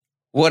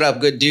What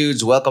up, good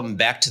dudes? Welcome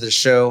back to the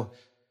show.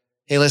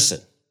 Hey, listen,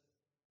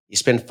 you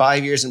spend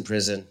 5 years in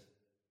prison.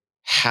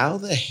 How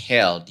the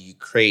hell do you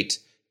create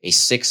a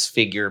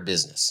six-figure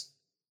business?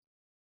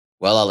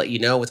 Well, I'll let you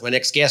know with my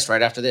next guest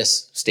right after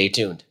this. Stay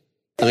tuned.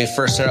 Let me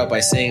first start out by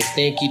saying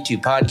thank you to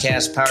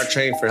Podcast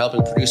Powertrain for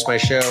helping produce my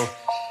show.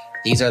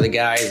 These are the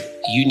guys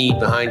you need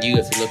behind you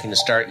if you're looking to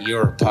start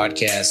your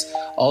podcast.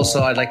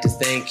 Also, I'd like to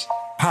thank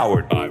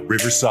Powered by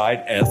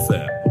Riverside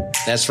FM.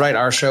 That's right.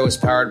 Our show is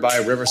powered by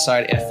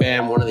Riverside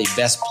FM, one of the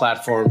best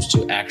platforms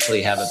to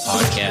actually have a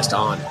podcast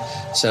on.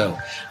 So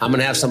I'm going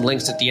to have some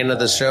links at the end of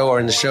the show or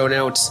in the show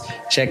notes.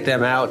 Check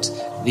them out.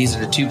 These are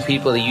the two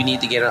people that you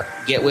need to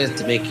get with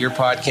to make your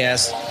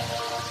podcast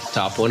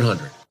top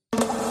 100.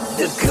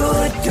 The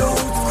good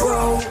dudes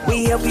grow.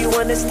 We help you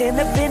understand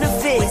the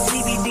benefits.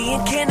 CBD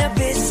and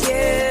cannabis,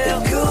 yeah.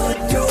 The good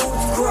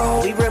dudes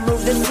grow. We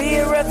remove the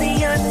fear of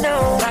the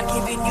unknown by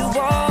giving you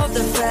all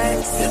the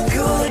facts. The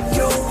good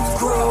dudes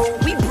grow.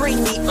 We bring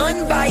the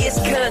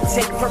unbiased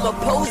content from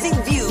opposing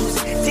views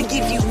to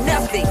give you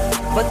nothing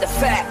but the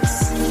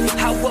facts.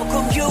 I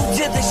welcome you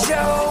to the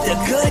show. The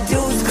good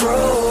dudes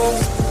grow.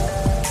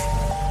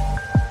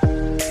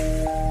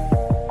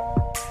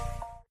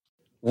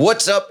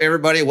 What's up,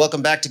 everybody?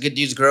 Welcome back to Good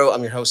Dudes Grow.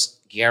 I'm your host,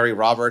 Gary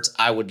Roberts.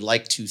 I would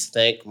like to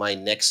thank my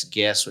next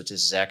guest, which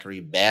is Zachary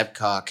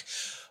Babcock.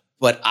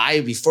 But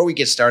before we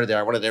get started there,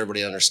 I wanted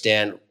everybody to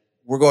understand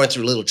we're going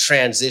through a little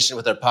transition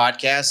with our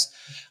podcast.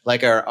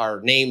 Like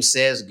our name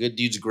says, Good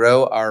Dudes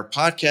Grow. Our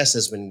podcast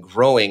has been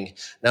growing,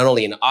 not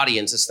only in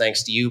audiences,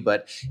 thanks to you,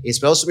 but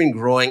it's also been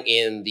growing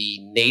in the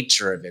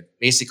nature of it.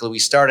 Basically, we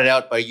started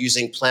out by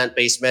using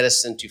plant-based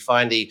medicine to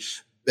find a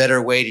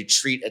better way to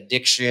treat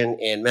addiction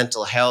and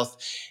mental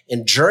health.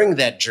 And during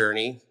that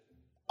journey,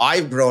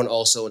 I've grown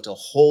also into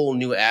whole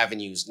new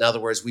avenues. In other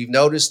words, we've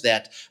noticed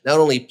that not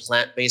only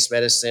plant-based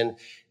medicine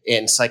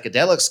and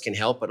psychedelics can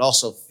help, but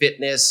also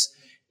fitness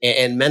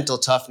and mental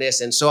toughness.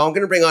 And so I'm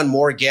going to bring on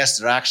more guests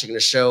that are actually going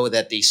to show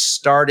that they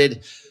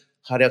started,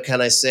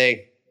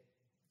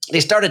 they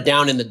started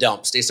down in the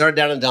dumps. They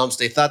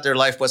thought their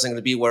life wasn't going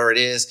to be where it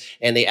is.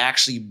 And they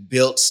actually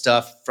built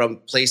stuff from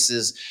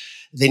places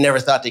they never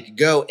thought they could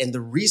go. And the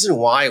reason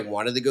why I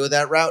wanted to go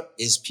that route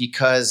is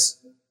because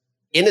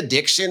in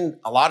addiction,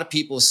 a lot of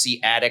people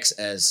see addicts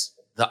as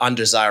the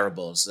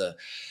undesirables, the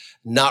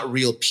not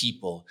real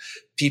people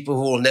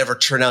who will never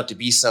turn out to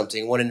be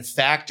something, when in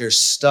fact they're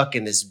stuck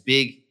in this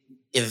big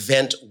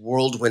event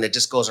whirlwind that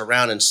just goes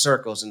around in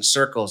circles and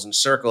circles and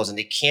circles, and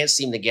they can't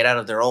seem to get out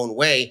of their own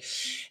way.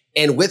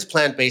 And with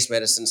plant-based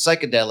medicine,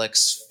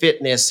 psychedelics,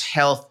 fitness,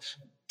 health,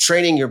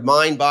 training your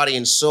mind, body,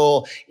 and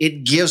soul,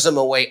 it gives them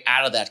a way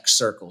out of that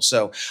circle.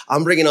 So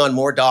I'm bringing on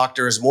more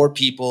doctors, more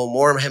people,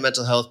 more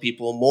mental health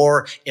people,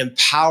 more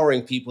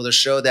empowering people to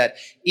show that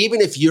even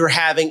if you're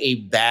having a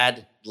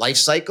bad life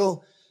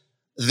cycle,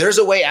 there's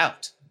a way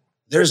out.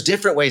 There's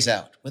different ways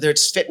out, whether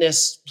it's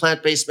fitness,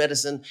 plant-based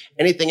medicine,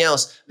 anything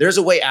else. There's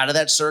a way out of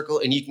that circle,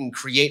 and you can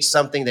create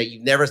something that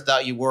you never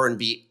thought you were and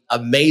be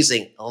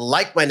amazing.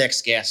 Like my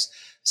next guest,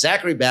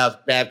 Zachary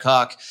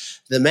Babcock,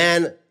 the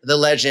man, the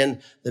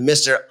legend, the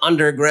Mr.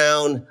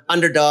 Underground,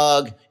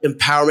 underdog,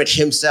 empowerment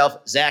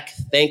himself. Zach,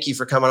 thank you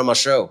for coming on my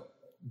show.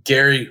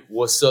 Gary,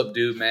 what's up,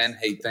 dude, man?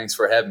 Hey, thanks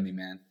for having me,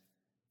 man.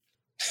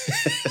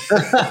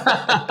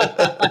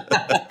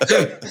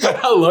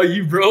 I love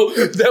you, bro.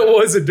 That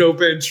was a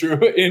dope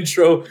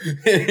intro.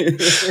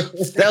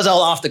 That was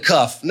all off the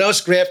cuff. No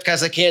script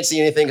because I can't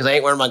see anything because I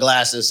ain't wearing my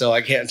glasses, so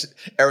I can't.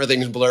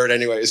 Everything's blurred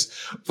anyways.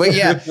 But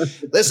yeah,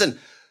 listen.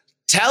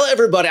 Tell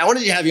everybody, I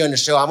wanted to have you on the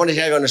show. I wanted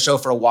to have you on the show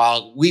for a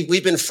while.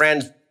 We've been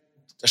friends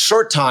a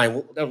short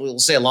time. We'll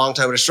say a long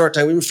time, but a short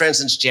time. We've been friends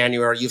since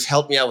January. You've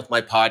helped me out with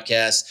my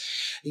podcast.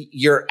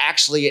 You're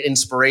actually an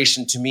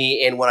inspiration to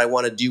me and what I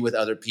want to do with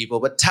other people.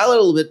 But tell a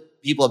little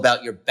bit people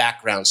about your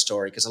background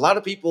story, because a lot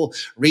of people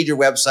read your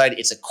website.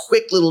 It's a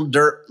quick little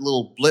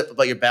blip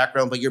about your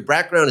background, but your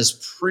background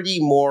is pretty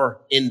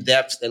more in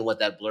depth than what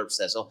that blurb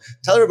says. So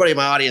tell everybody in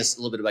my audience a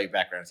little bit about your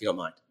background, if you don't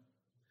mind.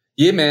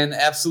 Yeah, man,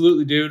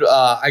 absolutely, dude.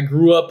 I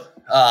grew up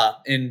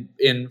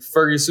in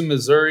Ferguson,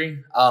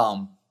 Missouri.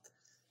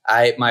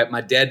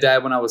 My dad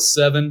died when I was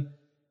 7,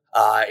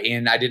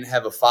 and I didn't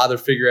have a father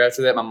figure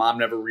after that. My mom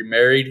never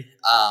remarried,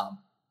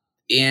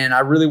 and I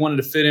really wanted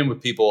to fit in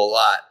with people a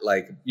lot,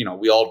 like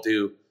we all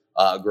do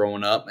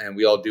growing up, and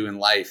we all do in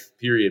life,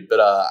 period. But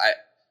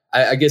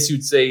I guess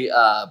you'd say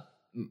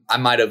I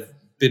might have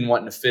been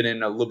wanting to fit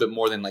in a little bit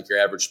more than like your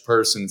average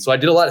person. So I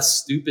did a lot of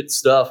stupid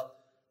stuff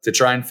to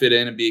try and fit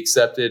in and be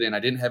accepted. And I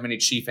didn't have any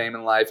chief aim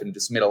in life and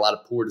just made a lot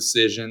of poor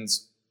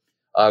decisions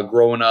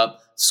growing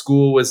up.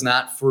 School was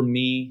not for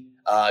me.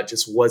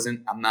 Just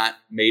wasn't. I'm not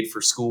made for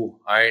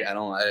school. All right.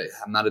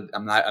 I'm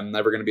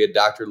never going to be a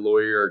doctor,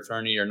 lawyer, or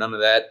attorney or none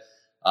of that.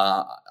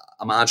 I'm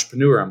an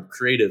entrepreneur. I'm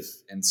creative.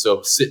 And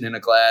so sitting in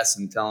a class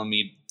and telling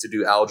me to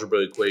do algebra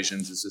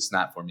equations is just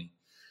not for me.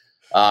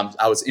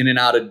 I was in and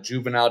out of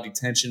juvenile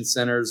detention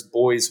centers,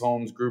 boys'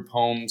 homes, group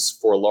homes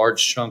for a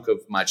large chunk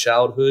of my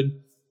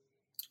childhood.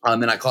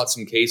 Then I caught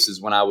some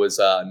cases when I was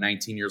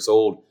 19 years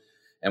old.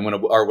 and when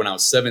I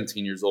was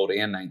 17 years old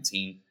and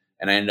 19,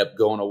 and I ended up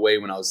going away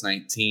when I was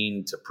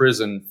 19 to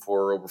prison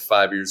for over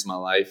 5 years of my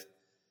life.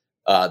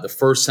 The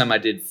first time I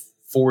did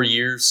 4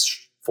 years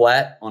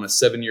flat on a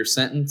 7-year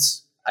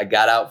sentence. I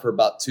got out for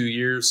about 2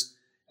 years,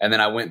 and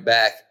then I went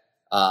back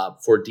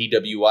for a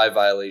DWI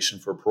violation,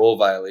 for a parole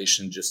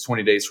violation, just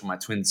 20 days before my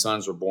twin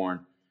sons were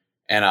born.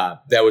 And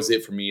that was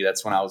it for me.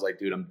 That's when I was like,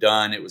 dude, I'm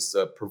done. It was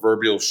the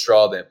proverbial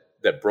straw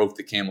that broke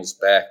the camel's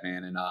back,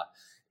 man. And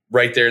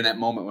right there in that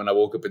moment when I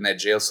woke up in that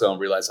jail cell and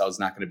realized I was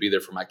not going to be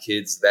there for my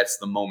kids, that's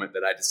the moment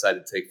that I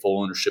decided to take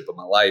full ownership of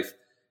my life.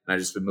 And I've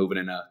just been moving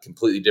in a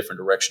completely different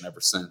direction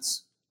ever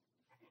since.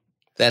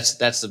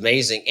 That's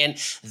amazing. And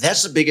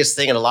that's the biggest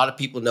thing. And a lot of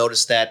people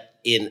notice that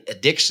in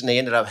addiction, they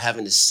ended up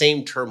having the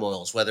same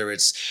turmoils, whether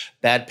it's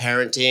bad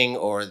parenting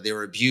or they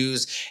were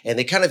abused, and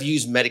they kind of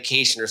use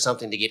medication or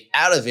something to get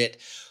out of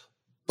it,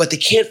 but they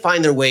can't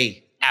find their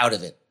way out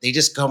of it. They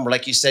just come,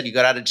 like you said, you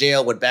got out of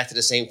jail, went back to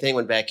the same thing,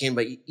 went back in.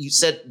 But you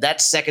said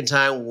that second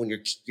time when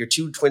your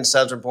two twin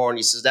sons were born,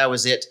 you said that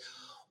was it.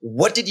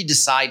 What did you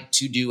decide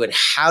to do, and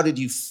how did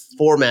you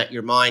format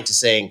your mind to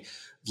saying,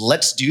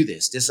 let's do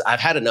this? I've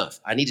had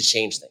enough. I need to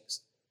change things.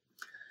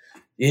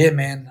 Yeah,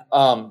 man.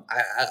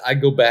 I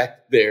go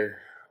back there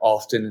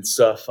often and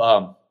stuff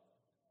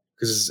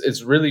because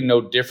it's really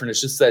no different.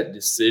 It's just that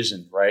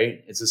decision,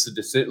 right? It's just a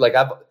decision. Like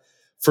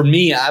for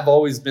me, I've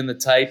always been the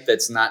type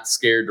that's not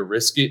scared to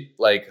risk it.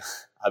 Like,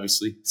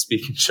 obviously,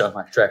 speaking,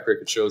 my track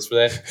record shows for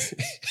that.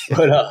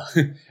 But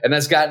and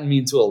that's gotten me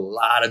into a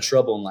lot of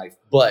trouble in life.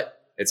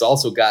 But it's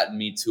also gotten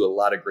me to a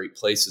lot of great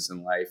places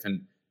in life.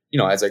 And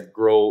as I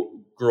grow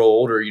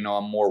older,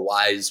 I'm more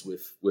wise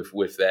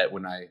with that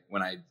when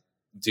I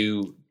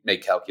do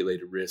make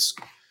calculated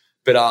risk.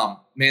 But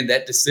man,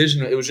 that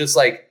decision, it was just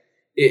like,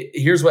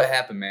 here's what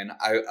happened, man.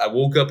 I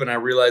woke up and I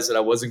realized that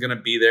I wasn't going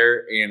to be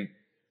there. And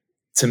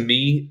to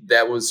me,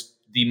 that was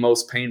the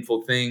most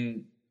painful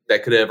thing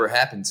that could ever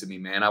happen to me,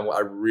 man. I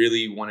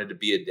really wanted to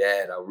be a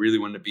dad. I really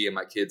wanted to be in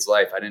my kid's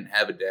life. I didn't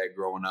have a dad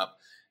growing up,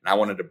 and I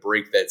wanted to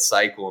break that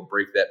cycle and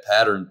break that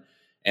pattern.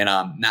 And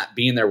not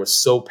being there was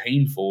so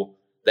painful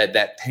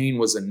that pain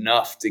was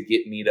enough to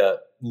get me to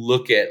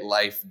look at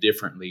life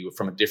differently,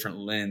 from a different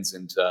lens,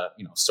 and to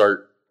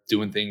start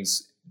doing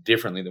things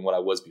differently than what I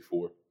was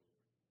before.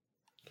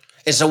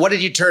 And so what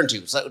did you turn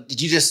to? So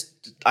did you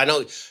I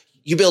know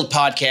you build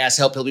podcasts,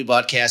 help people build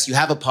podcasts. You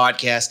have a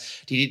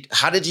podcast.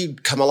 How did you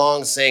come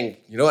along saying,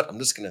 you know what, I'm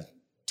just going to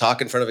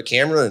talk in front of a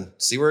camera and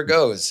see where it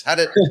goes? How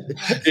did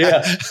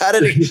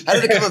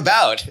it come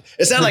about?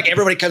 It's not like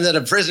everybody comes out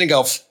of prison and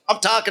go,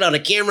 I'm talking on a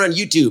camera on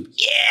YouTube.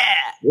 Yeah.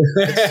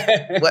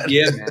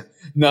 Yeah, man.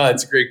 No,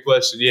 it's a great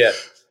question. Yeah.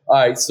 All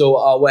right.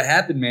 So what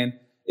happened, man,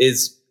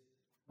 is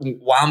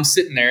while I'm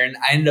sitting there, and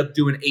I ended up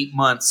doing 8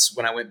 months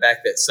when I went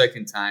back that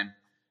second time.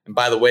 And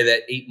by the way,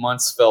 that 8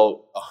 months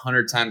felt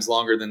 100 times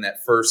longer than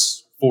that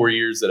first 4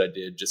 years that I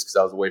did, just because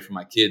I was away from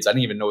my kids. I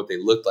didn't even know what they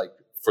looked like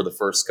for the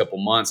first couple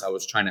months. I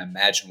was trying to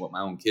imagine what my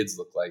own kids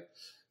looked like.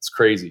 It's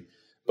crazy.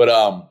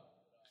 But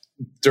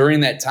during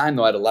that time,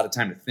 though, I had a lot of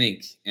time to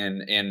think.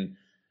 And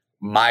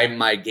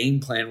my game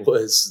plan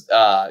was,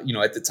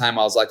 at the time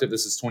I was locked up,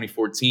 this is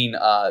 2014,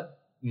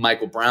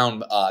 Michael Brown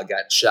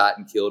got shot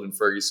and killed in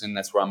Ferguson.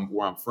 That's where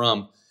I'm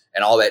from.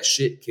 And all that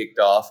shit kicked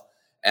off.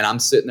 And I'm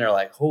sitting there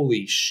like,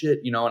 holy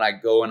shit, and I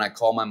go and I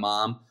call my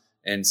mom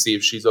and see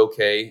if she's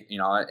okay,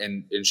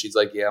 and she's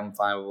like, yeah, I'm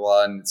fine, blah,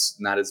 blah, and it's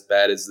not as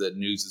bad as the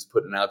news is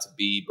putting it out to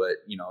be, but,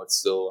 it's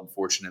still an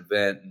unfortunate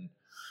event and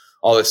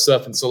all this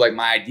stuff. And so, like,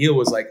 my idea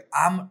was like,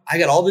 I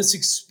got all this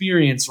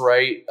experience,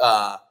 right,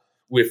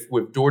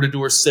 with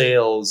door-to-door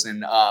sales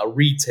and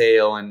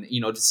retail and,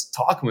 just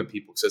talking with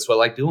people, because that's what I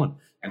like doing,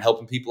 and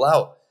helping people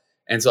out.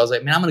 And so I was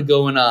like, man, I'm going to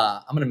go and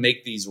I'm going to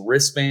make these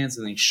wristbands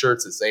and these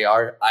shirts that say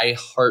I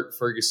Heart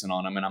Ferguson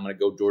on them. And I'm going to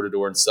go door to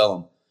door and sell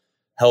them.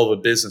 Hell of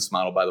a business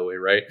model, by the way.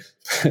 Right.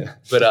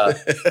 But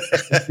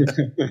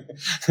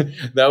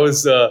that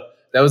was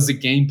the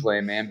game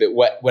plan, man. But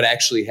what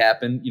actually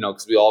happened,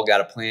 because we all got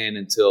a plan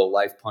until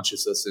life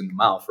punches us in the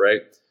mouth.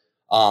 Right.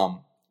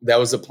 That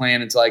was the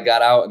plan until I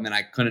got out, and then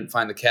I couldn't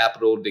find the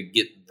capital to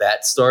get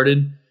that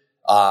started.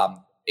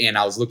 And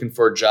I was looking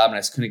for a job, and I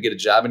just couldn't get a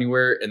job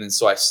anywhere. And then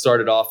so I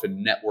started off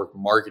in network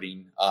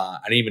marketing. I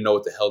didn't even know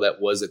what the hell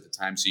that was at the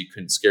time, so you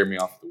couldn't scare me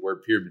off with the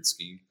word pyramid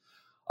scheme.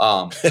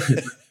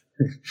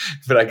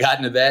 But I got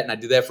into that, and I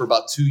did that for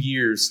about 2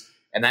 years,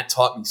 and that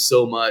taught me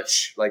so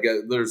much. Like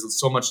there's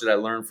so much that I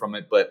learned from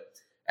it. But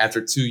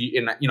after 2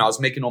 years, and I was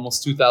making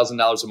almost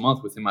 $2,000 a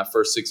month within my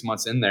first 6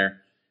 months in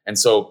there, and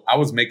so I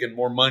was making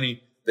more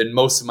money than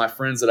most of my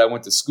friends that I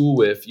went to school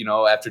with,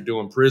 after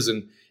doing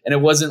prison. And it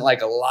wasn't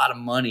like a lot of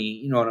money,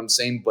 you know what I'm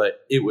saying?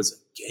 But it was a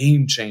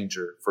game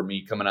changer for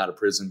me coming out of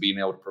prison, being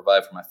able to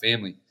provide for my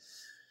family.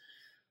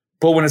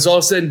 But when it's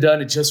all said and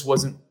done, it just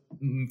wasn't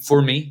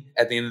for me.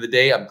 At the end of the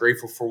day, I'm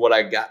grateful for what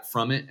I got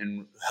from it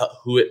and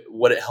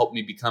what it helped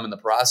me become in the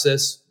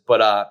process.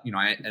 But, I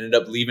ended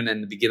up leaving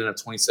in the beginning of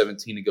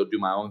 2017 to go do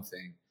my own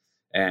thing.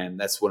 And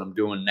that's what I'm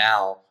doing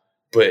now.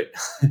 But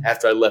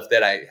after I left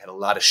that, I had a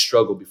lot of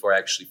struggle before I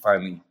actually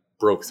finally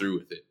broke through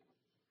with it.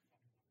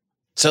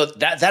 So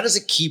that is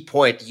a key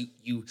point.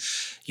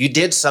 You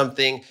did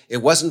something, it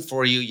wasn't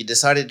for you, you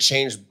decided to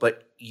change,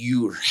 but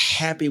you're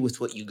happy with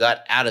what you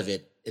got out of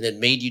it, and it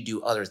made you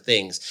do other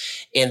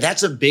things. And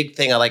that's a big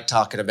thing I like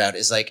talking about,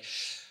 is like,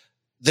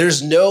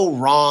 there's no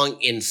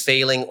wrong in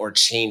failing or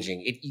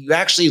changing. You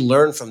actually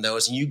learn from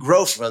those and you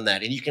grow from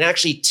that. And you can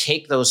actually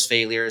take those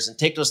failures and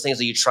take those things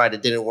that you tried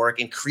that didn't work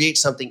and create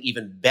something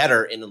even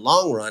better in the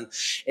long run,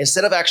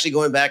 instead of actually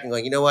going back and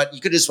going, you know what, you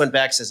could just went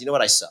back and says, you know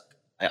what, I suck.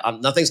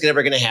 Nothing's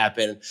ever going to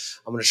happen.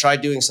 I'm going to try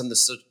doing some of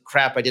the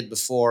crap I did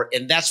before.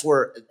 And that's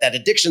where that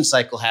addiction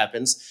cycle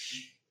happens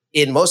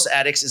in most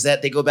addicts, is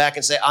that they go back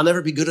and say, I'll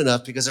never be good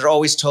enough, because they're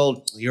always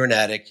told, you're an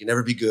addict, you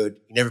never be good,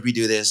 you never be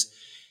do this.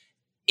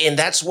 And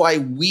that's why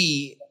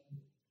we,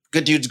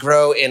 Good Dudes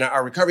Grow, in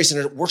our recovery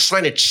center, we're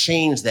trying to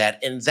change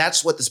that. And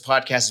that's what this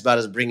podcast is about,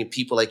 is bringing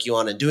people like you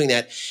on and doing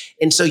that.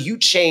 And so you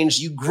changed,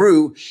 you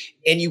grew,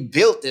 and you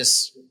built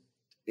this,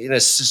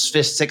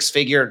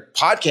 six-figure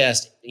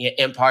podcast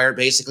empire,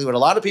 basically, with a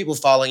lot of people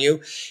following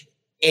you.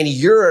 And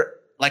you're,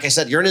 like I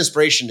said, you're an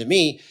inspiration to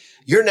me.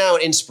 You're now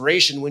an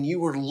inspiration when you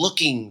were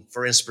looking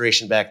for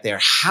inspiration back there.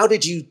 How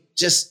did you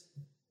just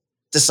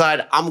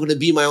decide, I'm going to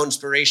be my own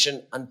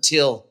inspiration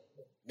until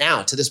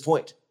now, to this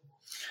point?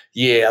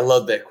 Yeah, I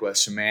love that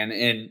question, man.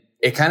 And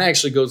it kind of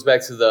actually goes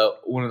back to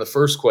one of the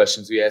first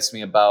questions you asked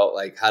me about,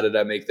 like, how did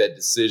I make that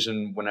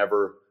decision when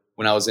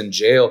I was in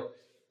jail?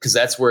 Because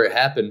that's where it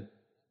happened.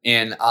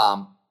 And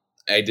I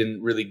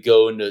didn't really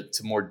go into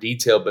more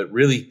detail, but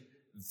really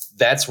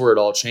that's where it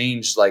all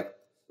changed. Like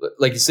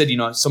you said,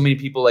 so many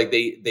people, like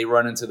they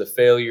run into the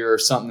failure or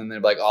something and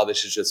they're like, oh,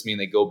 this is just me, and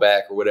they go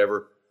back or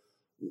whatever.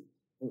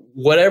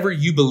 Whatever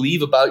you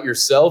believe about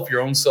yourself,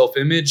 your own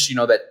self-image,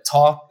 that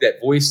talk,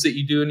 that voice that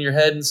you do in your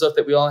head and stuff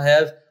that we all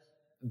have,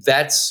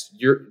 that's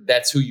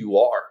who you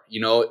are,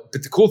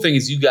 But the cool thing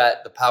is you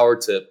got the power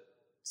to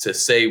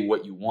say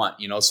what you want,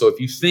 So if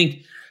you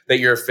think that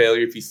you're a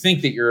failure, if you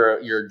think that you're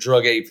a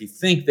drug addict, if you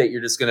think that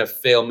you're just going to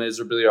fail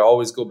miserably or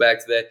always go back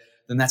to that,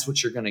 then that's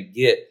what you're going to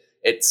get.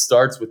 It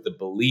starts with the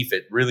belief.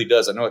 It really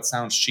does. I know it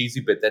sounds cheesy,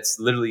 but that's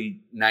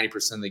literally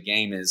 90% of the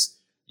game, is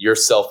your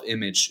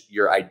self-image,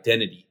 your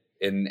identity.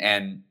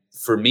 And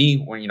for me,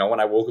 when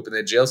I woke up in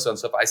the jail cell and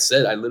stuff,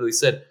 I literally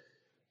said,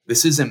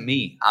 this isn't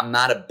me. I'm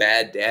not a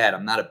bad dad.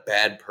 I'm not a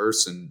bad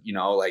person.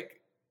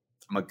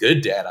 I'm a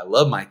good dad. I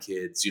love my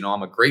kids.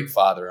 I'm a great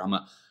father. I'm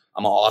an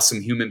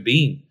awesome human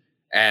being.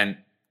 And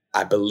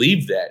I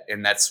believe that.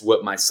 And that's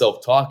what my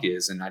self-talk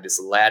is. And I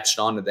just latched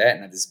onto that,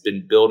 and I've just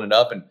been building it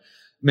up. And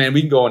man,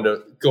 we can go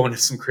into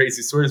some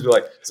crazy stories, but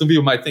like, some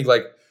people might think,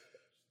 like,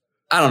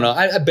 I don't know.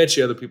 I bet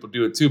you other people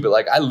do it too, but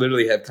like, I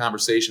literally have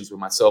conversations with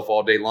myself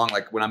all day long.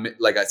 Like when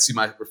I see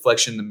my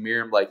reflection in the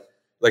mirror, I'm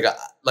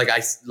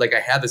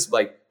I have this,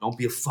 like, don't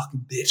be a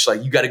fucking bitch.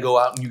 Like, you got to go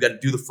out and you got to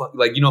do the fuck,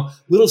 like,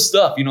 little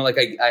stuff, like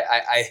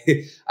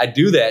I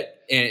do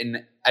that,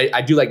 and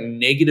I do like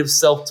negative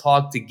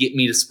self-talk to get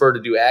me to spur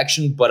to do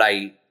action. But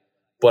I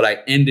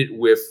end it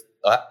with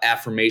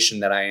affirmation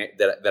that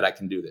I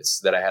can do this,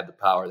 that I have the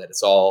power, that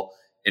it's all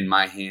in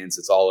my hands.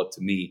 It's all up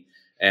to me.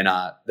 And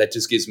that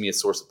just gives me a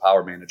source of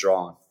power, man, to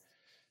draw on.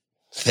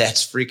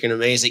 That's freaking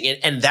amazing.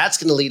 And that's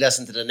going to lead us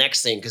into the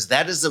next thing, because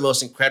that is the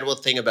most incredible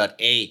thing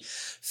about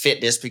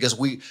fitness, because as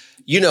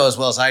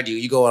well as I do,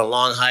 you go on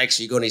long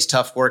hikes, you go on these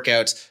tough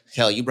workouts.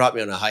 Hell, you brought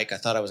me on a hike. I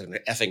thought I was going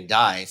to effing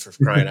die, for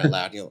crying out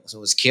loud.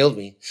 So it's killed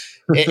me.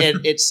 And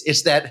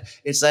it's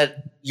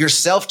that your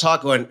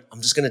self-talk going,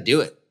 I'm just going to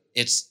do it.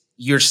 It's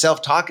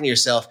yourself talking to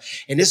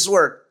yourself. And this is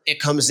where it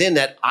comes in,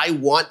 that I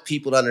want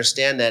people to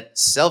understand that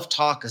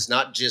self-talk is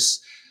not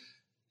just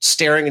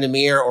staring in the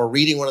mirror or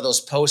reading one of those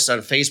posts on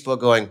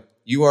Facebook going,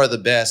 you are the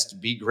best,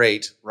 be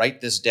great,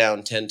 write this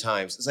down 10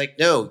 times. It's like,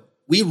 no,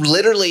 we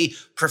literally,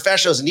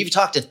 professionals, and you've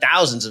talked to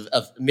thousands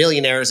of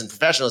millionaires and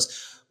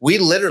professionals, we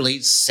literally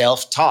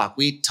self-talk.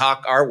 We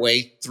talk our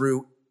way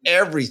through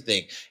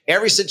everything.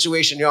 Every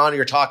situation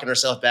you're talking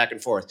ourselves back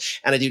and forth.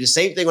 And I do the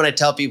same thing when I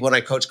tell people, when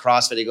I coach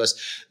CrossFit, he goes,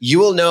 you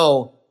will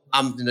know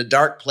I'm in a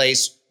dark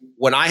place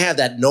when I have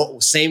that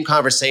same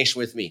conversation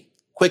with me.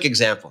 Quick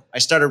example. I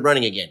started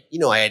running again.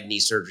 I had knee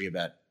surgery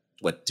about,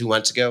 2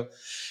 months ago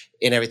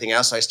and everything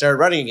else. So I started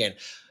running again.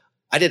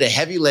 I did a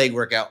heavy leg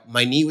workout.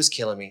 My knee was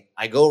killing me.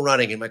 I go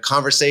running, and my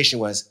conversation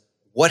was,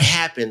 what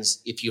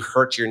happens if you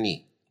hurt your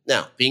knee?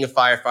 Now, being a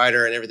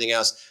firefighter and everything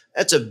else,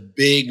 that's a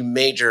big,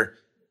 major,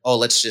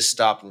 let's just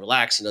stop and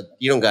relax.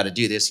 You don't got to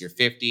do this. You're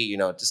 50,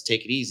 just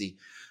take it easy.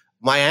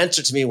 My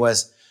answer to me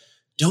was,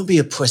 don't be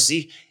a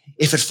pussy.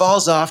 If it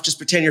falls off, just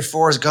pretend you're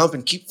Forrest Gump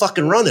and keep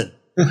fucking running.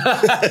 So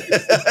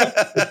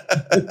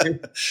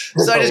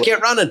I just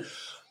kept running.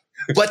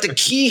 But the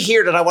key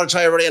here that I want to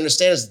try everybody to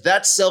understand is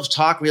that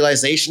self-talk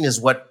realization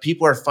is what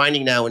people are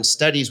finding now in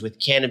studies with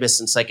cannabis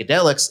and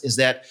psychedelics, is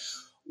that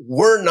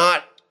we're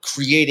not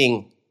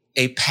creating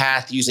a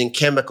path using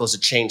chemicals to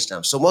change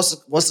them. So most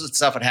of the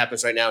stuff that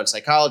happens right now in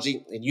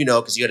psychology, and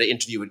because you had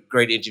a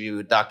great interview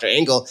with Dr.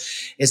 Engel,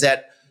 is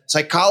that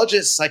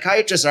psychiatrists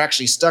are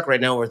actually stuck right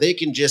now where they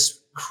can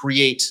just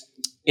create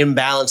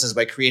imbalances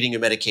by creating a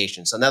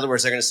medication. So in other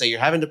words, they're going to say you're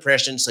having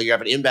depression, so you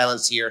have an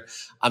imbalance here.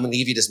 I'm going to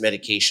give you this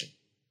medication.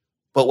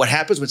 But what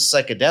happens with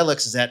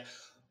psychedelics is that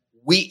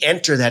we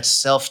enter that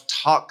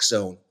self-talk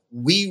zone.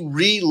 We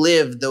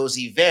relive those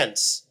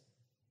events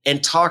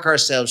and talk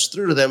ourselves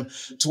through them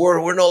to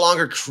where we're no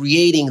longer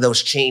creating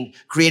those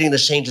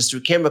changes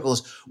through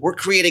chemicals. We're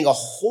creating a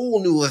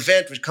whole new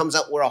event, which comes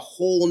out with a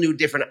whole new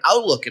different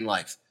outlook in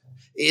life.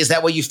 Is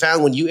that what you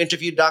found when you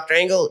interviewed Dr.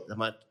 Engel?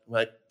 Am I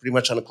pretty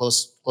much on a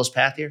close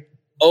path here?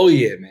 Oh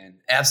yeah, man.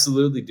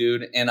 Absolutely,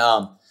 dude. And,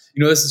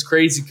 this is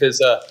crazy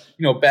because,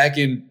 back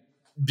in,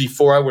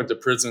 before I went to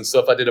prison and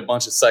stuff, I did a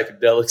bunch of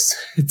psychedelics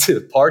to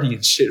the party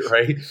and shit.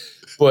 Right.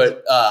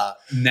 But,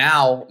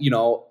 now,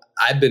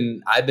 I've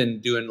been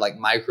doing like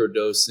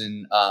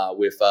microdosing,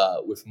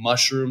 with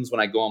mushrooms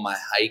when I go on my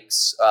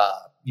hikes,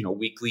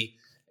 weekly.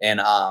 And,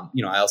 I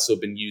also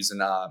been using,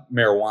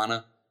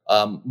 marijuana,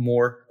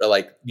 more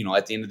like,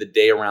 at the end of the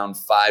day around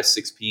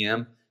 5-6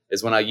 PM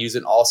is when I use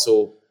it.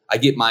 Also, I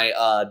get my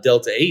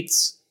Delta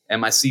 8s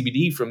and my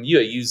CBD from you.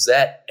 I use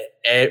that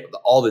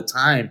all the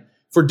time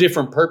for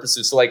different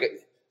purposes. So like,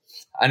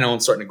 I know I'm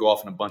starting to go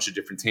off on a bunch of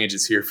different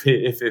tangents here.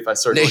 If I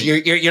start,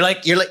 you're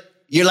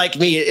like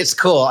me. It's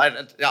cool.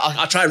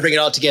 I'll try and bring it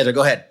all together.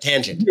 Go ahead,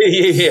 tangent.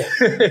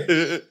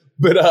 Yeah.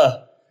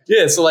 But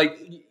so like,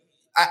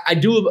 I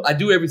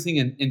do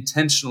everything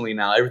intentionally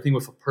now. Everything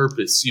with a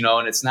purpose,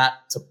 and it's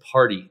not to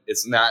party.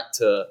 It's not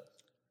to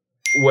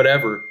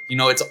whatever,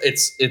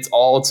 it's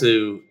all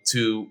to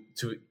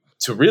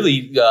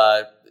really,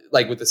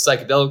 like with the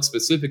psychedelics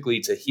specifically,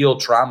 to heal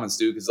traumas,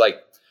 dude. Cause like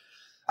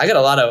I got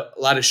a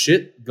lot of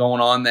shit going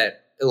on,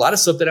 that a lot of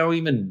stuff that I don't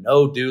even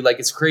know, dude. Like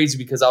it's crazy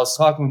because I was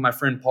talking with my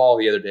friend Paul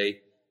the other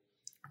day.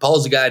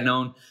 Paul's a guy I've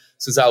known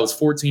since I was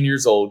 14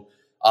 years old.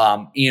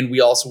 And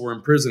we also were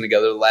in prison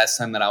together the last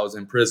time that I was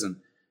in prison.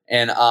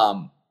 And,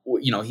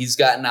 he's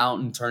gotten out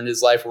and turned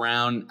his life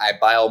around. I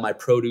buy all my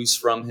produce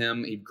from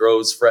him. He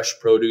grows fresh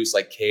produce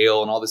like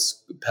kale and all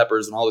this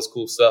peppers and all this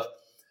cool stuff.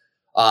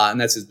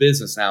 And that's his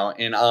business now.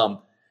 And,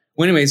 well,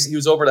 anyways, he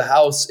was over the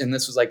house, and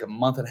this was like a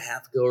month and a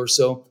half ago or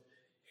so.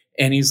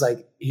 And he's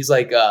like,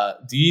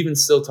 do you even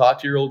still talk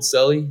to your old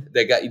cellie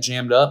that got you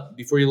jammed up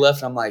before you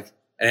left? And I'm like,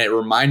 and it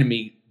reminded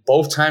me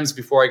both times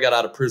before I got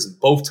out of prison,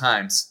 both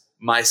times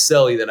my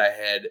cellie that I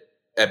had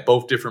at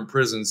both different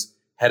prisons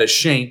had a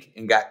shank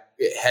and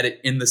had it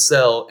in the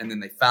cell, and then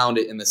they found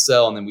it in the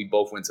cell, and then we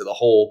both went to the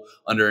hole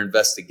under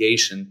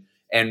investigation.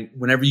 And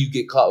whenever you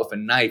get caught with a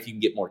knife, you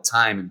can get more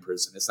time in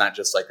prison. It's not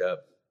just like,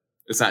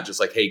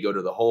 hey, go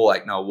to the hole.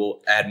 Like, no,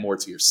 we'll add more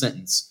to your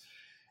sentence.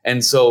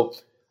 And so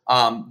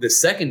the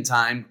second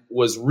time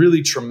was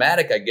really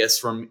traumatic, I guess,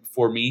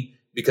 for me,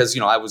 because,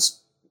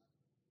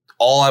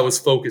 all I was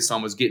focused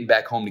on was getting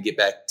back home to get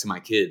back to my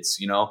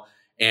kids,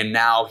 And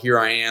now here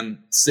I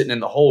am sitting in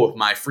the hole with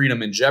my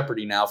freedom in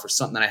jeopardy now for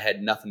something that I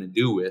had nothing to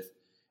do with.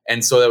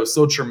 And so that was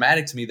so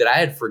traumatic to me that I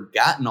had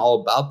forgotten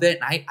all about that.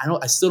 And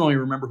I still don't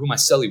even remember who my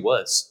cellie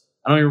was.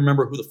 I don't even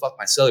remember who the fuck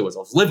my cellie was. I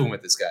was living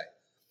with this guy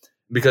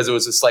because it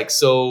was just like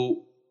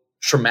so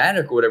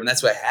traumatic or whatever. And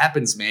that's what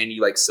happens, man.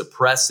 You like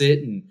suppress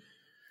it. And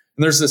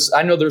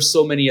I know there's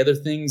so many other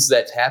things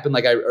that happen.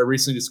 Like I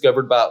recently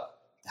discovered about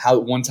how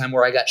one time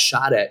where I got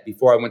shot at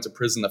before I went to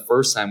prison the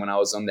first time when I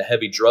was on the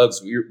heavy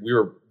drugs,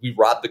 we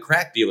robbed the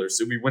crack dealers.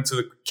 So we went to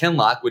the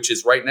Kenlock, which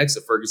is right next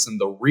to Ferguson,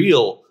 the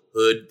real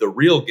hood, the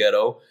real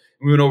ghetto.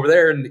 We went over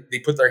there and they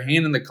put their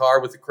hand in the car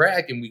with the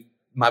crack, and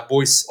my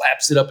boy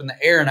slaps it up in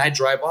the air and I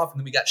drive off, and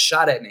then we got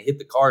shot at and it hit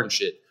the car and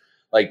shit.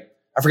 Like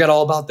I forgot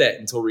all about that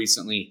until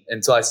recently,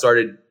 until I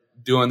started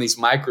doing these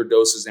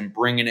microdoses and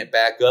bringing it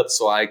back up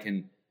so I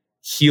can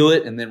heal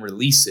it and then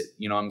release it,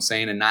 you know what I'm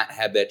saying? And not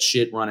have that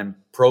shit running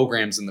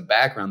programs in the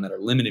background that are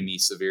limiting me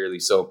severely.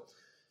 So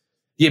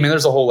yeah, man,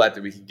 there's a whole lot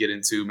that we can get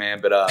into, man.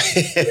 But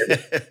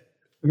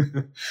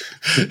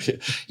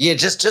yeah,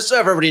 just so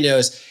everybody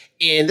knows,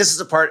 and this is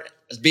a part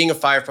as being a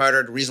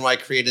firefighter, the reason why I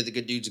created the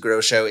Good Dudes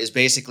Grow Show is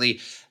basically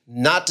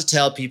not to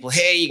tell people,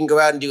 hey, you can go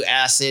out and do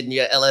acid and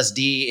you got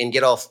LSD and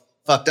get all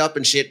fucked up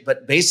and shit.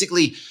 But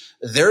basically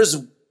there's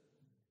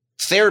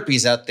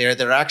therapies out there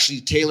that are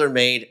actually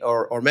tailor-made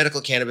or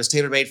medical cannabis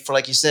tailor-made for,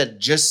 like you said,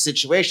 just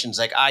situations.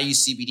 Like I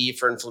use CBD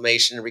for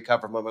inflammation and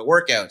recover from my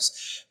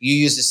workouts. You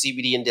use the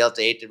CBD and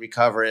Delta 8 to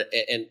recover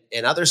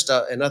and other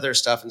stuff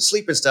and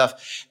sleep and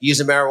stuff. You use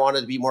the marijuana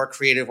to be more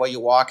creative while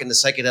you walk, and the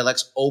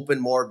psychedelics open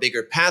more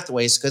bigger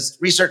pathways because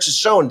research has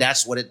shown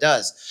that's what it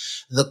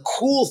does. The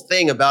cool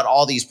thing about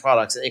all these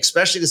products, and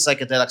especially the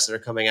psychedelics that are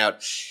coming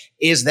out,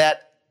 is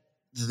that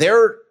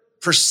their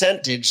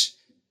percentage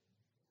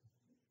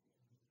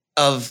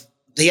of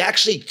they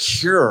actually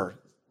cure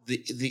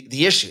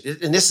the issue.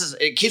 And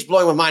it keeps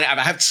blowing my mind. I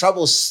have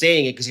trouble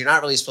saying it because you're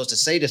not really supposed to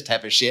say this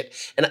type of shit.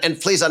 And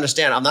please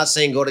understand, I'm not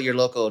saying go to your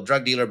local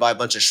drug dealer, buy a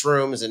bunch of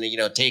shrooms and,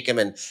 take them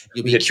and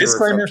you'll be cured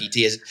from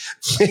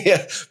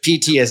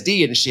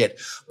PTSD and shit.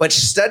 But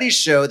studies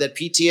show that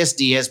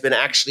PTSD has been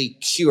actually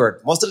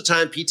cured. Most of the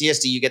time,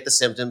 PTSD, you get the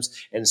symptoms,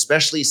 and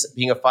especially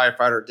being a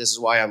firefighter, this is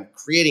why I'm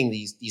creating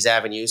these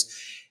avenues,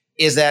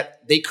 is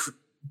that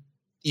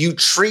you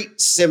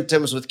treat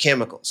symptoms with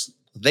chemicals.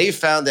 They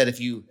found that if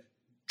you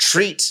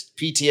treat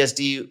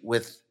PTSD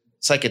with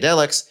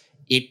psychedelics,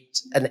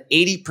 it's an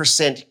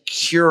 80%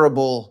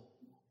 curable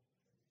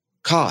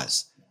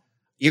cause.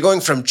 You're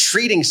going from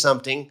treating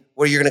something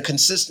where you're going to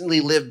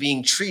consistently live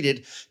being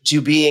treated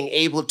to being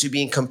able to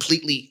being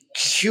completely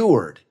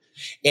cured.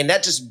 And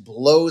that just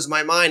blows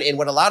my mind. And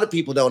what a lot of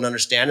people don't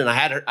understand, and I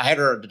had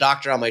her, the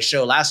doctor on my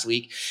show last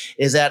week,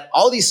 is that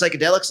all these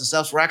psychedelics and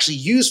stuff were actually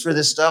used for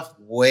this stuff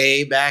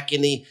way back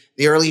in the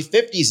early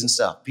 50s and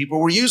stuff. People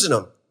were using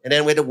them. And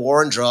then we had a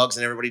war on drugs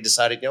and everybody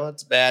decided,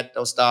 it's bad,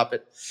 don't stop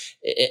it.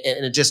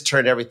 And it just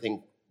turned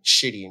everything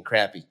shitty and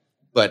crappy.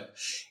 But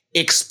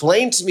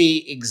explain to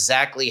me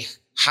exactly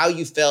how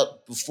you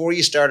felt before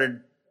you started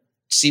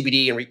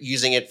CBD and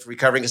using it for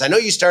recovering. Because I know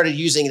you started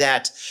using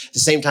that at the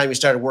same time you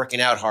started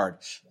working out hard.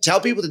 Tell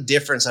people the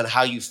difference on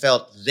how you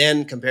felt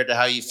then compared to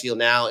how you feel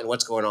now and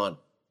what's going on.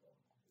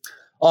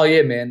 Oh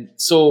yeah, man.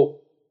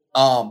 So,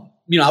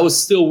 I was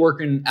still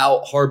working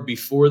out hard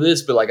before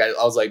this, but I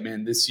was like,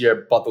 man, this year I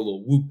bought the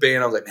little Whoop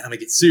band. I was like, man, I'm gonna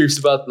get serious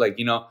about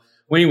Well,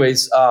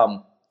 anyways,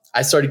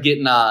 I started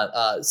getting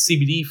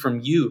CBD from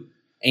you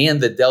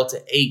and the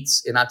Delta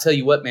 8s. And I tell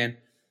you what, man,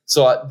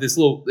 so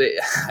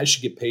I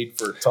should get paid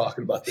for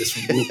talking about this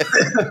from Whoop.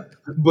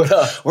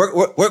 But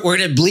we're going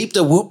to bleep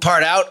the Whoop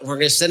part out. We're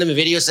going to send him a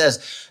video that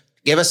says,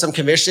 give us some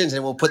commissions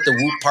and we'll put the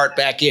Whoop part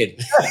back in.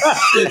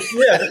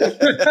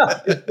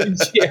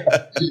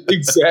 Yeah,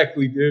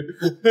 exactly, dude.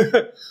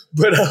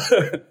 But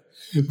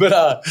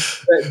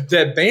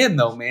that band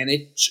though, man,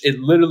 it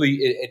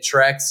literally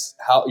tracks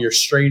how your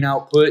strain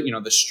output,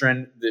 the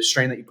strain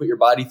that you put your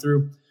body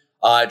through.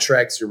 It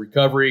tracks your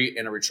recovery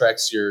and it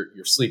tracks your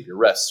sleep, your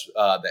rest.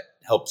 That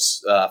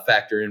helps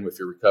factor in with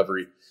your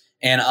recovery.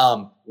 And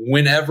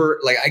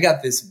whenever I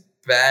got this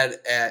bad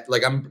at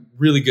I'm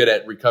really good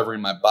at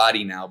recovering my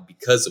body now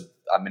because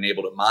I've been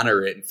able to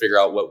monitor it and figure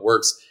out what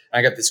works. And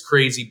I got this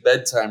crazy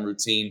bedtime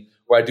routine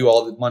where I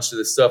do much of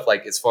this stuff,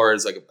 as far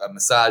as a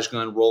massage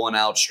gun, rolling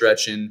out,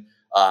 stretching,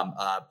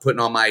 putting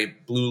on my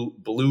blue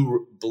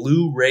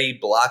ray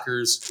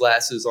blockers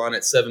glasses on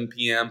at 7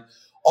 p.m.,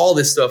 all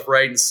this stuff,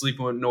 right? And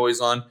sleeping with noise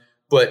on.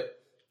 But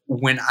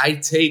when I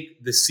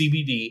take the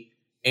CBD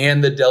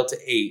and the Delta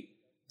 8,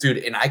 dude,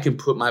 and I can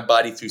put my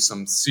body through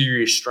some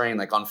serious strain.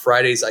 On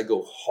Fridays, I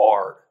go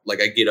hard.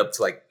 I get up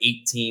to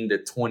 18 to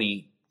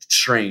 20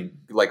 strain.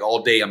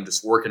 All day, I'm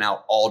just working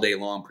out all day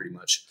long pretty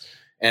much.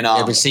 And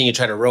I've been seeing you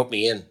try to rope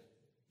me in.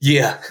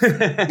 Yeah.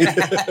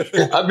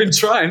 I've been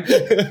trying.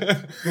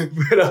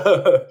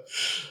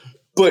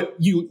 But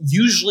you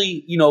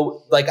usually,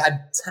 I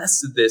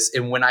tested this,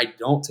 and when I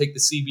don't take the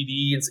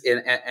CBD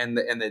and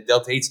the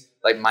Delta 8s,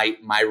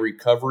 my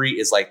recovery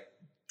is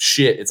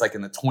shit. It's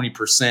in the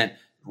 20%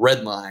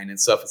 red line and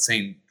stuff. It's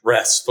saying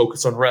rest,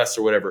 focus on rest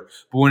or whatever.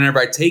 But whenever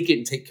I take it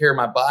and take care of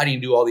my body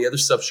and do all the other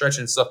stuff,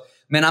 stretching and stuff,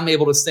 man, I'm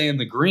able to stay in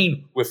the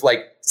green with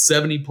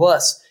 70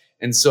 plus.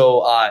 And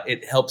so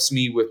it helps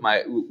me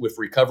with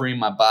recovering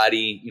my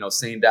body,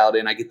 staying dialed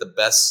in. I get the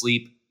best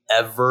sleep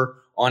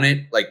ever on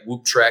it.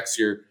 Whoop tracks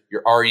your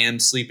REM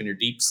sleep and your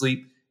deep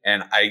sleep.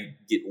 And I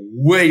get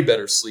way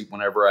better sleep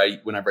whenever I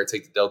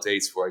take the Delta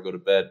 8s before I go to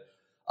bed.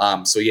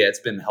 So yeah, it's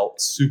been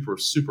super,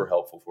 super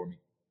helpful for me.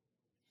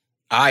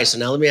 All right. So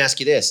now let me ask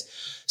you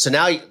this. So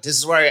now this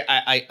is where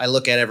I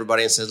look at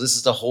everybody and say, this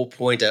is the whole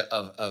point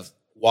of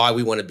why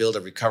we want to build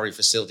a recovery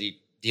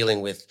facility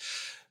dealing with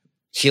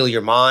heal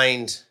your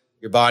mind,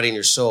 your body, and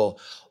your soul.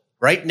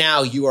 Right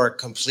now, you are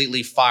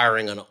completely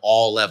firing on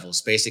all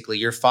levels. Basically,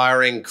 you're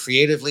firing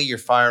creatively, you're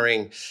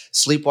firing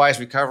sleep-wise,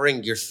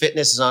 recovering, your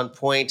fitness is on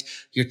point.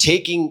 You're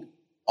taking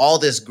all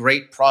this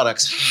great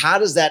products. How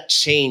does that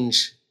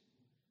change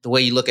the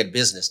way you look at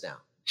business now?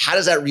 How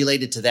does that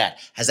relate to that?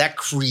 Has that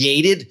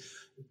created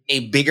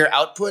a bigger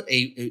output,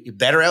 a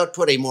better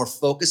output, a more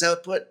focused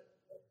output?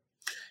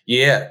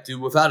 Yeah,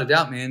 dude, without a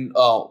doubt, man,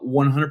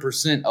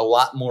 100%, a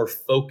lot more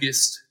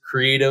focused,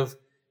 creative,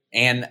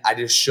 and I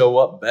just show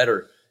up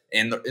better.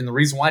 And the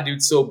reason why,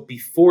 dude, so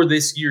before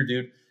this year,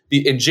 dude,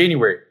 in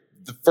January,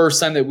 the first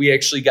time that we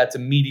actually got to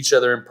meet each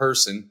other in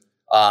person,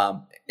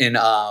 I'm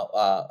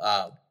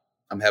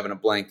having a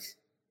blank.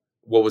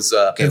 What was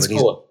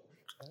Pensacola?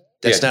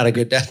 That's not a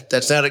good.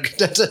 That's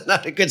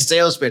not a good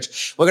sales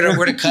pitch. We're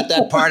gonna cut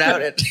that part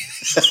out.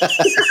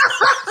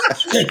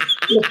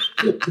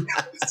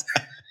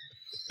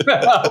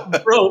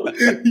 Bro,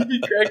 you be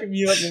cracking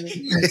me up,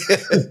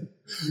 man.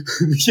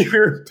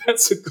 You're in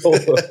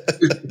Pensacola.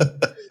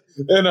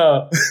 And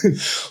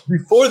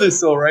before this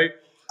though, right?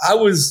 I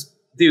was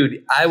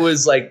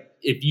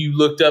if you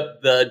looked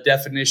up the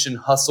definition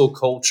hustle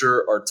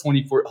culture or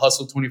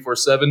hustle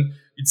 24/7,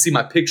 you'd see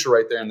my picture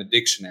right there in the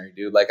dictionary,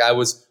 dude. I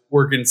was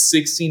working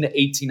 16 to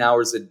 18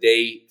 hours a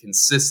day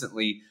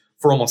consistently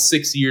for almost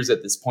 6 years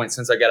at this point,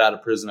 since I got out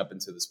of prison up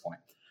until this point.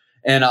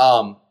 And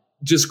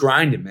just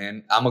grinding,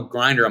 man. I'm a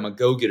grinder. I'm a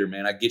go-getter,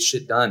 man. I get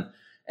shit done.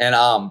 And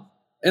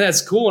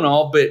that's cool and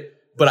all,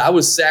 but I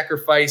was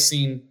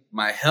sacrificing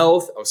my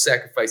health. I was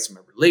sacrificing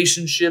my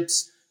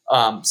relationships,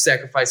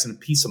 sacrificing a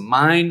peace of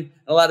mind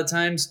a lot of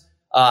times.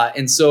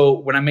 And so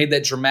when I made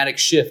that dramatic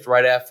shift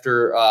right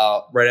after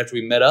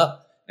we met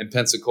up in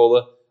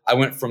Pensacola, I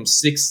went from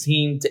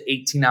 16 to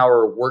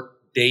 18-hour work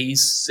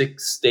days,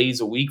 6 days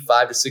a week,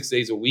 5 to 6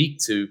 days a week,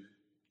 to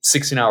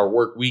 16-hour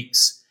work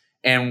weeks.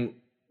 And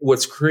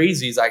what's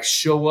crazy is I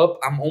show up,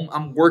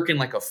 I'm working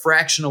like a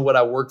fraction of what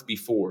I worked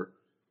before.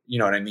 You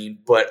know what I mean?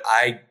 But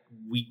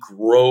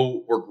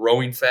we're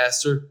growing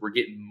faster. We're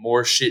getting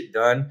more shit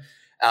done.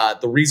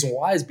 The reason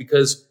why is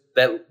because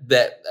that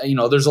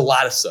there's a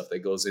lot of stuff that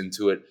goes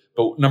into it.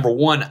 But number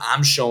one,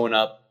 I'm showing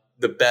up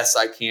the best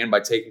I can by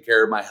taking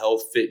care of my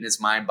health, fitness,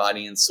 mind,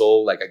 body, and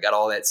soul. Like I got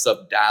all that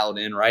stuff dialed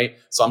in, right?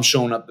 So I'm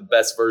showing up the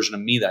best version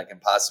of me that I can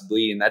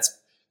possibly be, and that's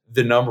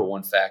the number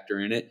one factor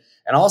in it.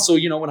 And also,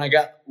 when I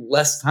got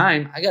less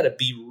time, I got to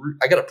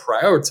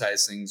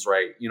prioritize things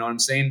right. You know what I'm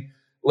saying?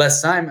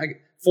 Less time,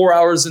 4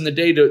 hours in the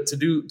day to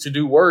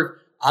do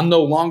work. I'm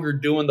no longer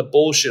doing the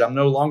bullshit. I'm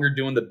no longer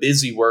doing the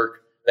busy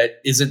work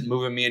that isn't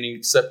moving me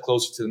any step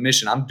closer to the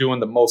mission. I'm doing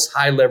the most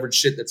high leverage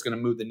shit that's going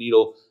to move the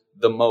needle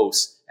the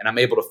most. And I'm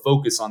able to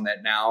focus on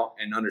that now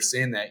and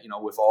understand that,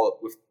 with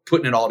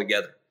putting it all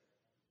together.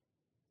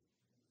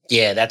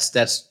 Yeah, that's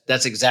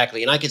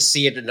exactly. And I could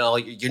see it in all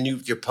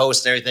your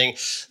posts and everything.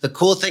 The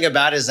cool thing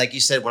about it is, like you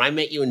said, when I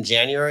met you in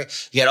January,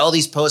 you had all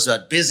these posts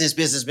about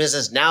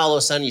business. Now all of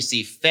a sudden you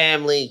see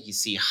family, you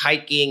see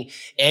hiking,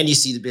 and you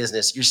see the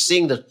business. You're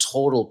seeing the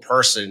total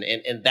person.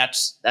 And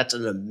that's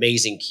an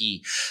amazing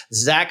key.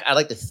 Zach, I'd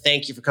like to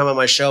thank you for coming on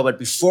my show. But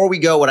before we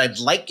go, what I'd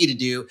like you to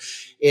do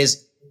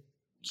is,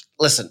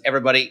 listen,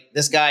 everybody,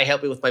 this guy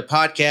helped me with my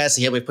podcast.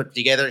 He helped me put it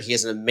together. He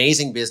has an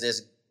amazing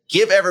business.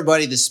 Give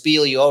everybody the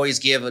spiel you always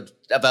give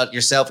about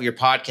yourself and your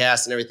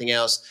podcast and everything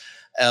else,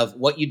 of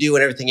what you do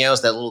and everything else,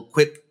 that little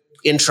quick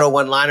intro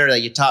one-liner that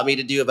you taught me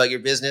to do about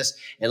your business,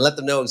 and let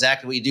them know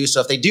exactly what you do.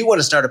 So if they do want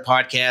to start a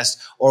podcast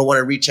or want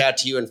to reach out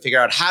to you and figure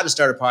out how to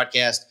start a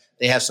podcast,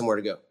 they have somewhere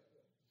to go.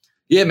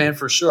 Yeah, man,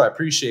 for sure. I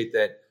appreciate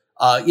that.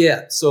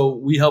 So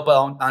we help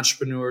out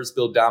entrepreneurs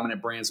build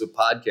dominant brands with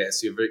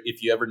podcasts.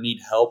 If you ever need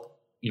help,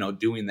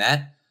 doing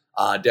that,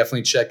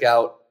 definitely check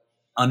out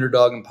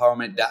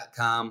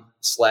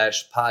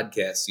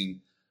underdogempowerment.com/podcasting.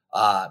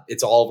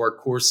 It's all of our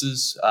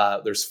courses.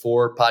 There's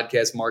 4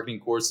 podcast marketing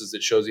courses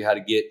that shows you how to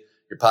get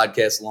your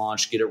podcast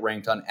launched, get it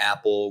ranked on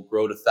Apple,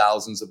 grow to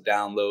thousands of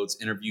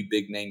downloads, interview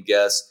big name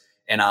guests,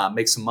 and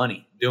make some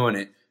money doing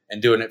it,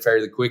 and doing it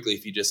fairly quickly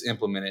if you just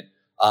implement it.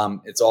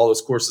 It's all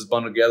those courses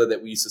bundled together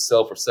that we used to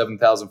sell for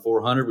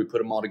 $7,400. We put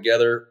them all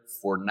together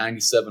for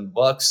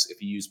 $97.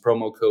 If you use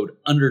promo code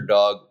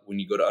UNDERDOG when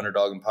you go to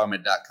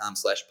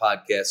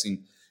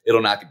underdogempowerment.com/podcasting, it'll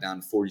knock it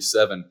down to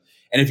 $47.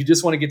 And if you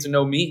just want to get to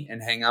know me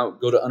and hang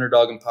out, go to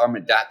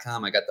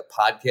underdogempowerment.com. I got the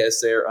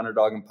podcast there,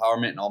 Underdog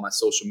Empowerment, and all my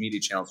social media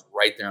channels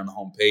right there on the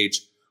homepage.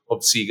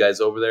 Hope to see you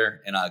guys over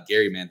there. And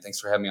Gary, man, thanks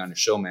for having me on your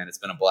show, man. It's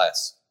been a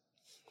blast.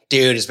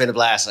 Dude, it's been a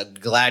blast. I'm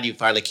glad you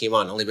finally came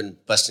on. Only been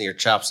busting your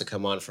chops to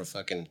come on for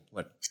fucking,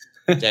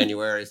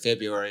 January,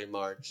 February,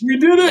 March. We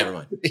did it. Never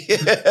mind.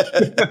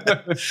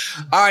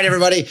 All right,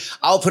 everybody.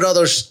 I'll put all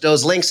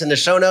those links in the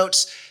show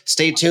notes.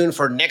 Stay tuned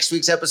for next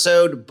week's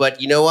episode.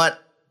 But you know what?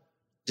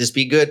 Just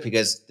be good,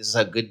 because this is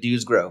how good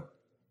dudes grow.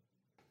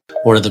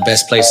 One of the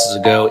best places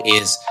to go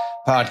is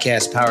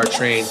Podcast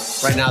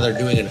Powertrain. Right now, they're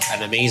doing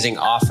an amazing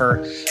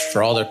offer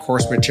for all their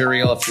course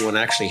material. If you want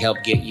to actually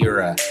help get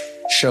your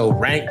show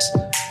ranked,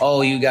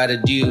 all you got to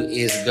do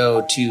is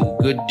go to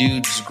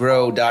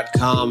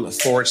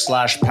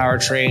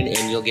gooddudesgrow.com/powertrain,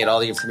 and you'll get all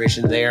the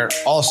information there.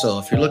 Also,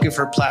 if you're looking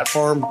for a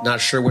platform,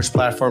 not sure which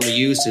platform to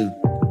use to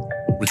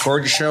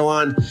record your show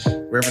on,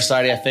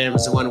 Riverside FM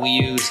is the one we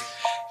use.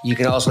 You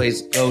can also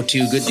go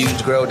to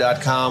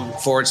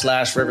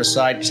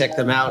gooddudesgrow.com/Riverside. Check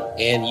them out,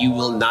 and you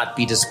will not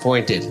be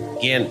disappointed.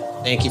 Again,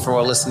 thank you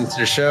for listening to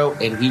the show,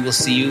 and we will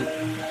see you.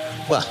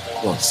 Well,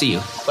 we won't see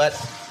you, but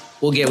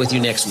we'll get with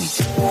you next week.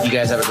 You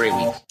guys have a great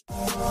week.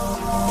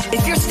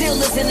 If you're still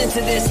listening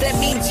to this, that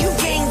means you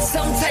gained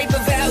some type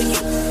of value.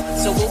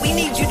 So what we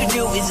need you to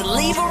do is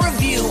leave a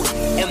review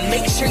and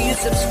make sure you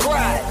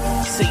subscribe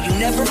so you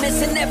never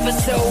miss an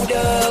episode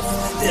of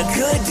The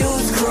Good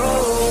Dudes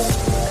Grow.